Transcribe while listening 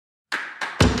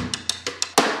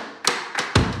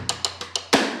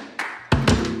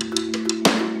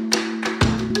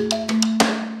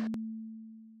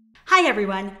Hi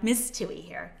everyone, Miss Tui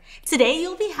here. Today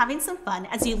you'll be having some fun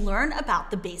as you learn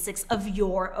about the basics of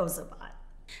your Ozobot.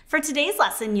 For today's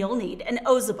lesson, you'll need an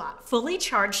Ozobot fully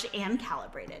charged and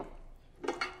calibrated,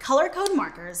 color code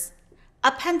markers,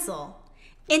 a pencil,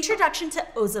 introduction to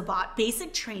Ozobot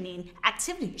basic training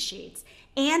activity sheets,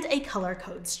 and a color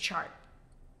codes chart.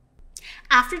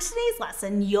 After today's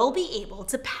lesson, you'll be able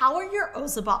to power your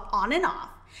Ozobot on and off,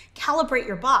 calibrate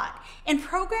your bot, and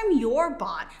program your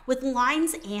bot with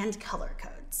lines and color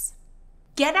codes.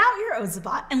 Get out your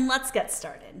Ozobot and let's get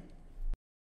started.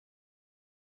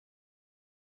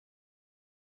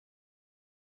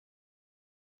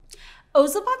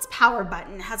 Ozobot's power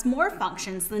button has more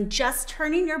functions than just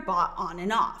turning your bot on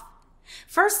and off.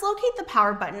 First, locate the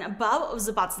power button above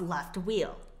Ozobot's left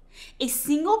wheel. A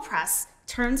single press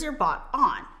turns your bot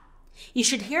on. You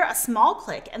should hear a small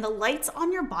click and the lights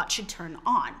on your bot should turn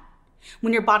on.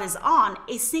 When your bot is on,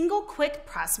 a single quick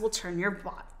press will turn your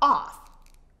bot off.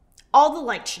 All the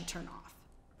lights should turn off.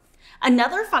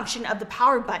 Another function of the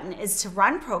power button is to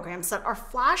run programs that are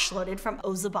flash loaded from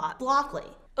Ozobot Blockly.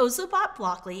 Ozobot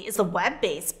Blockly is a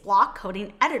web-based block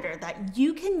coding editor that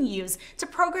you can use to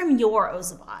program your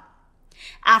Ozobot.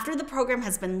 After the program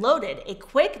has been loaded, a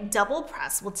quick double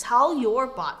press will tell your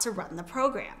bot to run the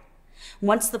program.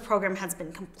 Once the program has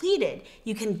been completed,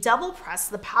 you can double press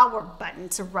the power button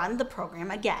to run the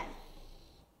program again.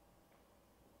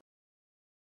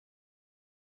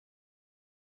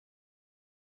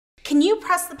 Can you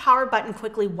press the power button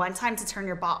quickly one time to turn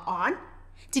your bot on?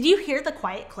 Did you hear the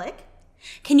quiet click?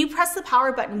 Can you press the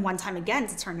power button one time again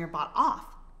to turn your bot off?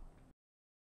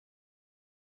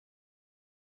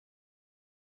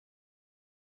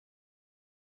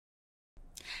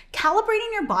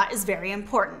 Calibrating your bot is very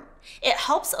important. It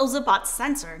helps Ozobot's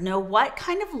sensor know what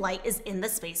kind of light is in the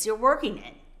space you're working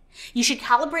in. You should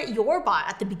calibrate your bot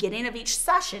at the beginning of each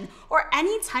session or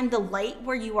anytime the light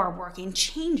where you are working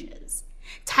changes.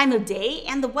 Time of day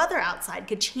and the weather outside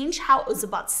could change how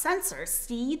Ozobot's sensors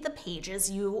see the pages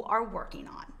you are working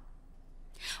on.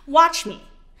 Watch me.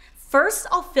 First,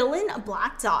 I'll fill in a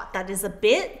black dot that is a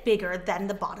bit bigger than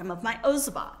the bottom of my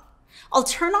Ozobot. I'll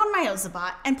turn on my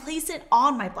Ozobot and place it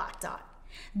on my black dot.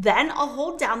 Then I'll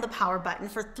hold down the power button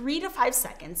for 3 to 5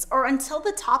 seconds or until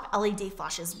the top LED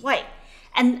flashes white,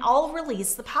 and I'll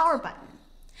release the power button.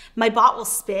 My bot will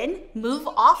spin, move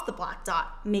off the black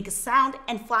dot, make a sound,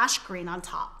 and flash green on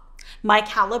top. My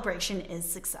calibration is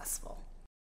successful.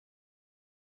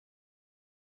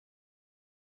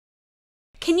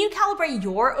 Can you calibrate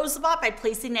your Ozobot by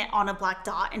placing it on a black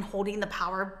dot and holding the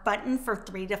power button for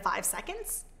 3 to 5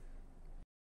 seconds?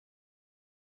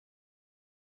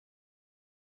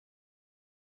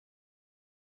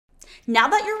 Now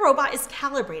that your robot is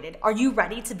calibrated, are you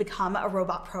ready to become a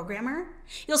robot programmer?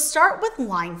 You'll start with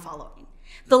line following.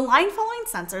 The line following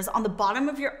sensors on the bottom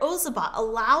of your Ozobot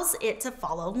allows it to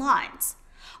follow lines.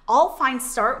 I'll find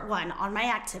Start 1 on my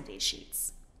activity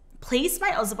sheets. Place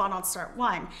my Ozobot on Start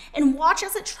 1 and watch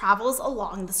as it travels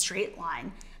along the straight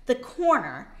line, the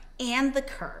corner, and the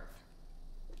curve.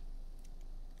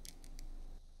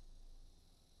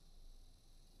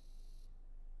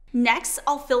 Next,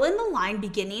 I'll fill in the line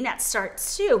beginning at Start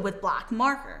 2 with black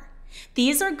marker.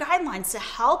 These are guidelines to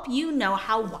help you know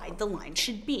how wide the line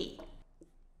should be.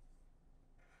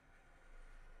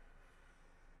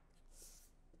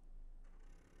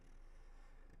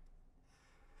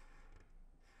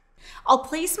 I'll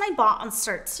place my bot on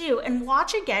Start 2 and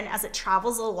watch again as it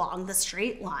travels along the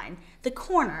straight line, the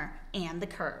corner, and the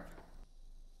curve.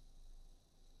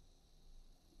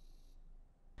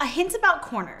 A hint about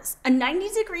corners. A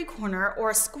 90-degree corner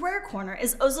or a square corner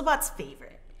is Ozobot's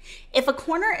favorite. If a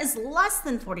corner is less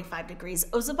than 45 degrees,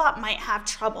 Ozobot might have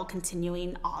trouble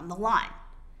continuing on the line.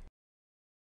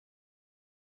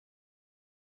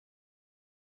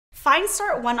 Find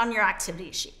Start 1 on your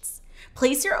activity sheets.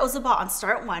 Place your Ozobot on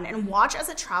Start 1 and watch as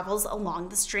it travels along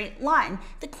the straight line,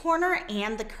 the corner,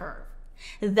 and the curve.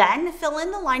 Then fill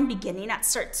in the line beginning at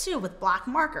Start 2 with black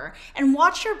marker and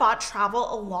watch your bot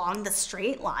travel along the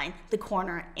straight line, the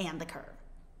corner, and the curve.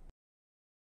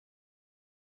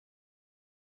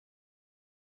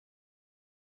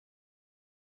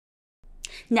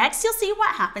 Next, you'll see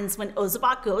what happens when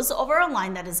Ozobot goes over a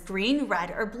line that is green,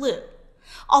 red, or blue.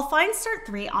 I'll find Start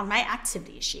 3 on my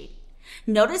activity sheet.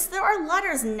 Notice there are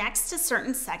letters next to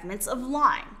certain segments of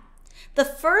line. The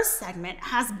first segment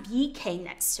has BK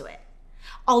next to it.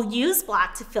 I'll use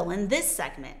black to fill in this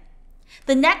segment.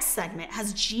 The next segment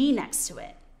has G next to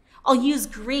it. I'll use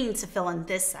green to fill in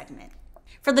this segment.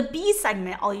 For the B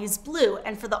segment, I'll use blue,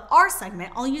 and for the R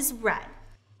segment, I'll use red.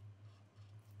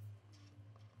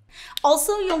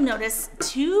 Also, you'll notice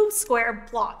two square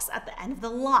blocks at the end of the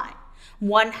line.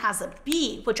 One has a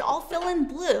B, which I'll fill in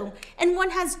blue, and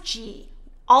one has G.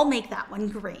 I'll make that one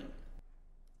green.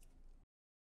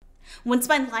 Once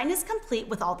my line is complete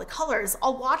with all the colors,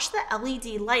 I'll watch the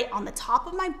LED light on the top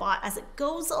of my bot as it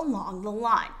goes along the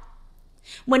line.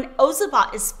 When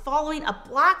Ozobot is following a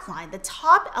black line, the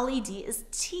top LED is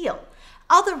teal.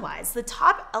 Otherwise, the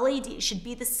top LED should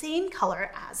be the same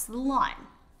color as the line.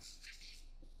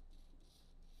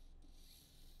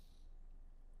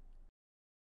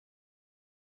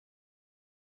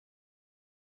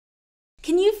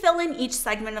 Can you fill in each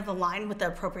segment of the line with the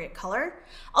appropriate color?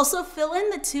 Also fill in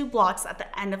the 2 blocks at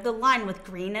the end of the line with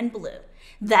green and blue.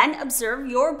 Then observe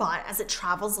your bot as it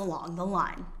travels along the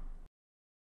line.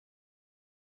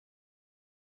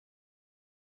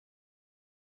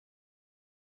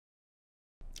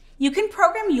 You can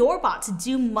program your bot to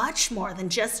do much more than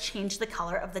just change the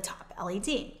color of the top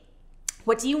LED.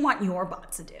 What do you want your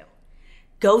bot to do?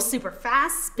 Go super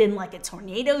fast, spin like a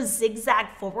tornado,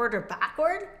 zigzag forward or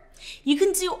backward? You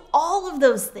can do all of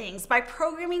those things by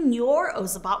programming your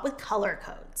Ozobot with color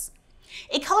codes.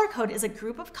 A color code is a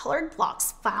group of colored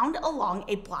blocks found along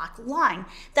a black line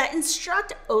that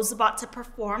instruct Ozobot to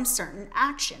perform certain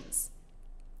actions.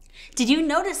 Did you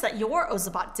notice that your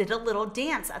Ozobot did a little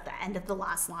dance at the end of the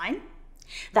last line?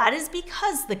 That is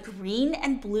because the green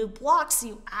and blue blocks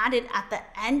you added at the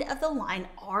end of the line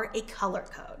are a color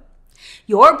code.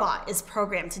 Your bot is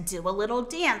programmed to do a little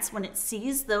dance when it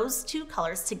sees those 2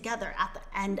 colors together at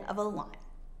the end of a line.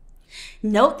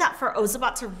 Note that for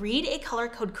Ozobot to read a color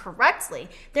code correctly,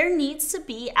 there needs to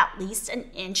be at least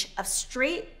an inch of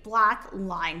straight black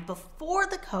line before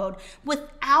the code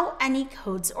without any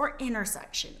codes or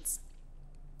intersections.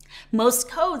 Most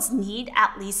codes need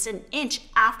at least an inch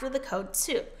after the code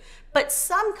too, but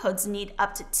some codes need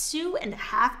up to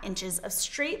 2.5 inches of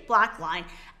straight black line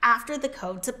after the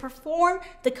code to perform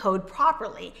the code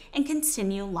properly and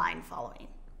continue line following.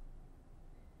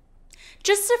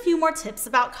 Just a few more tips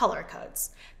about color codes.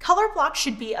 Color blocks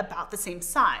should be about the same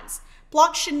size.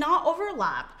 Blocks should not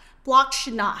overlap. Blocks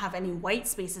should not have any white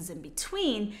spaces in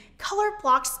between. Color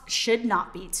blocks should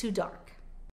not be too dark.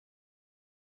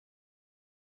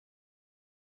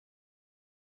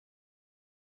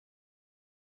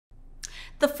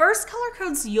 The first color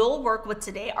codes you'll work with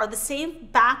today are the same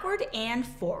backward and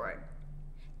forward.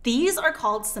 These are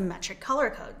called symmetric color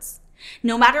codes.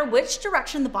 No matter which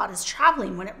direction the bot is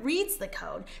traveling when it reads the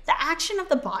code, the action of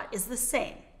the bot is the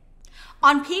same.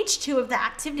 On page 2 of the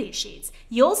activity sheets,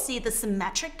 you'll see the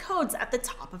symmetric codes at the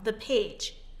top of the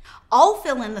page. I'll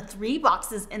fill in the 3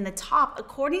 boxes in the top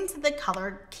according to the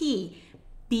color key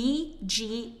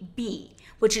BGB,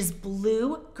 which is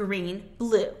blue, green,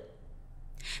 blue.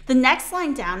 The next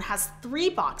line down has 3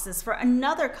 boxes for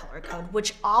another color code,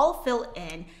 which I'll fill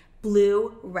in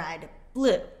blue, red,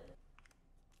 blue.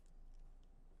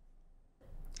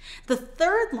 The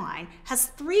third line has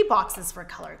 3 boxes for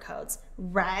color codes,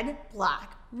 red,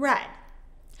 black, red.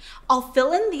 I'll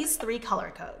fill in these 3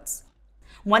 color codes.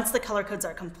 Once the color codes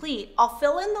are complete, I'll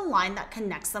fill in the line that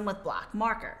connects them with black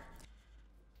marker.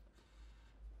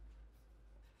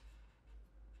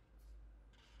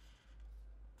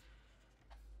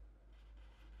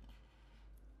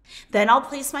 Then I'll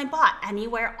place my bot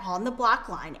anywhere on the black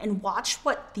line and watch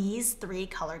what these 3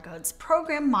 color codes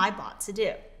program my bot to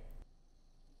do.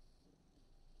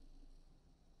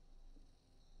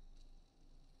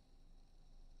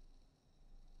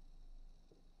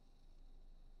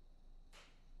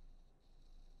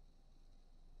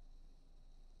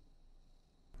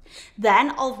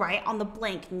 Then I'll write on the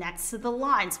blank next to the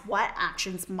lines what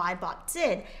actions my bot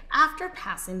did after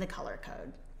passing the color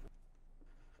code.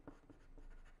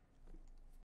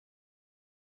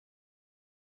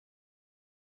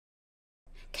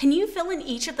 Can you fill in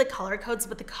each of the color codes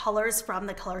with the colors from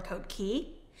the color code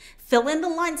key? Fill in the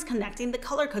lines connecting the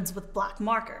color codes with black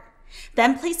marker.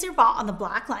 Then place your bot on the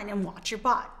black line and watch your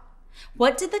bot.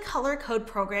 What did the color code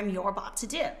program your bot to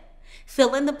do?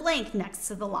 Fill in the blank next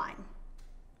to the line.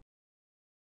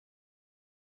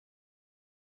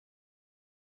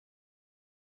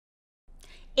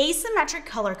 Asymmetric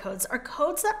color codes are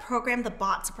codes that program the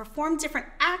bot to perform different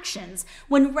actions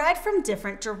when read from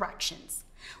different directions.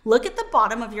 Look at the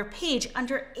bottom of your page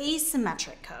under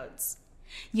asymmetric codes.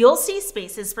 You'll see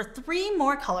spaces for 3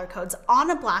 more color codes on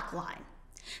a black line.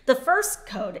 The first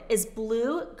code is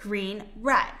blue, green,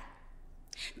 red.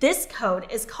 This code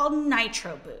is called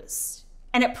Nitro Boost,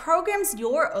 and it programs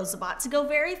your Ozobot to go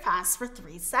very fast for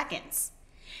 3 seconds.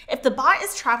 If the bot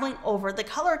is traveling over the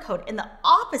color code in the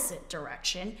opposite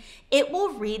direction, it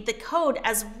will read the code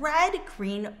as red,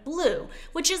 green, blue,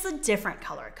 which is a different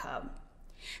color code.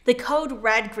 The code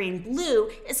red, green, blue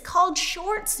is called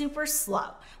short super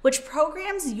slow, which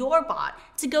programs your bot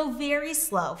to go very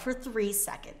slow for 3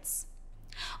 seconds.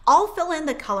 I'll fill in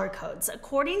the color codes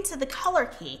according to the color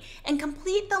key and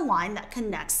complete the line that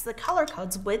connects the color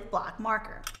codes with black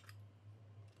marker.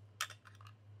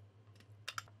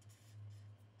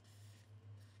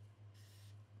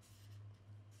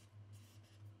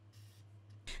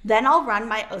 Then I'll run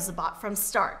my Ozobot from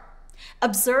start.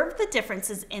 Observe the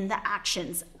differences in the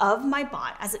actions of my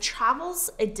bot as it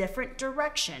travels a different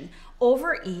direction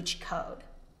over each code.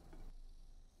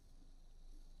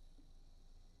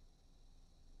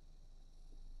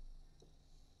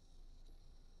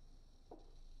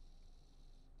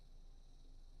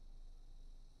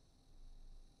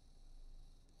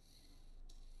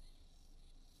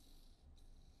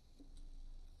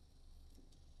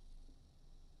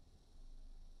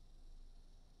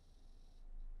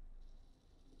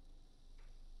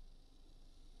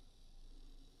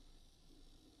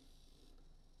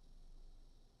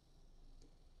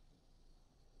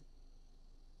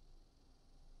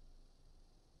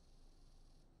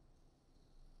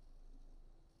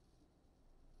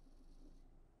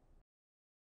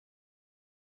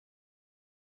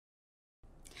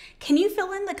 Can you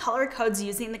fill in the color codes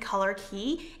using the color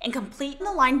key and complete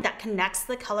the line that connects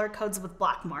the color codes with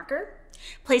black marker?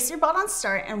 Place your bot on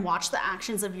start and watch the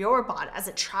actions of your bot as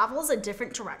it travels a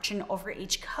different direction over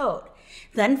each code.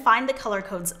 Then find the color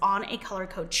codes on a color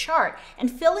code chart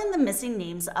and fill in the missing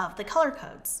names of the color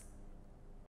codes.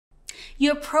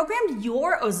 You have programmed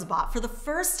your Ozobot for the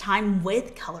first time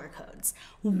with color codes.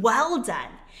 Well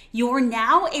done! You're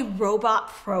now a robot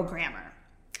programmer.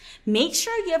 Make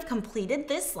sure you have completed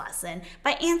this lesson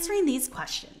by answering these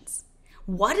questions.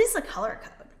 What is a color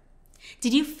code?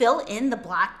 Did you fill in the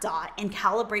black dot and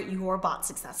calibrate your bot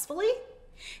successfully?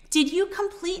 Did you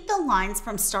complete the lines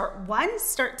from start 1,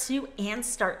 start 2, and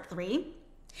start 3?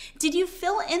 Did you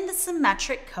fill in the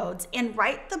symmetric codes and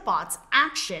write the bot's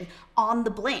action on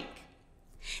the blank?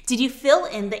 Did you fill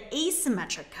in the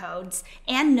asymmetric codes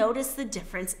and notice the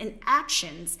difference in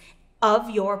actions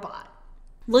of your bot?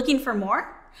 Looking for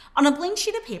more? On a blank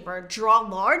sheet of paper, draw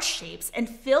large shapes and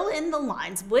fill in the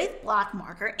lines with black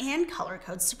marker and color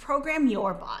codes to program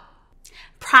your bot.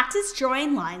 Practice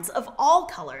drawing lines of all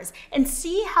colors and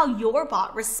see how your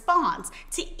bot responds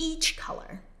to each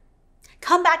color.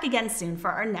 Come back again soon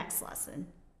for our next lesson.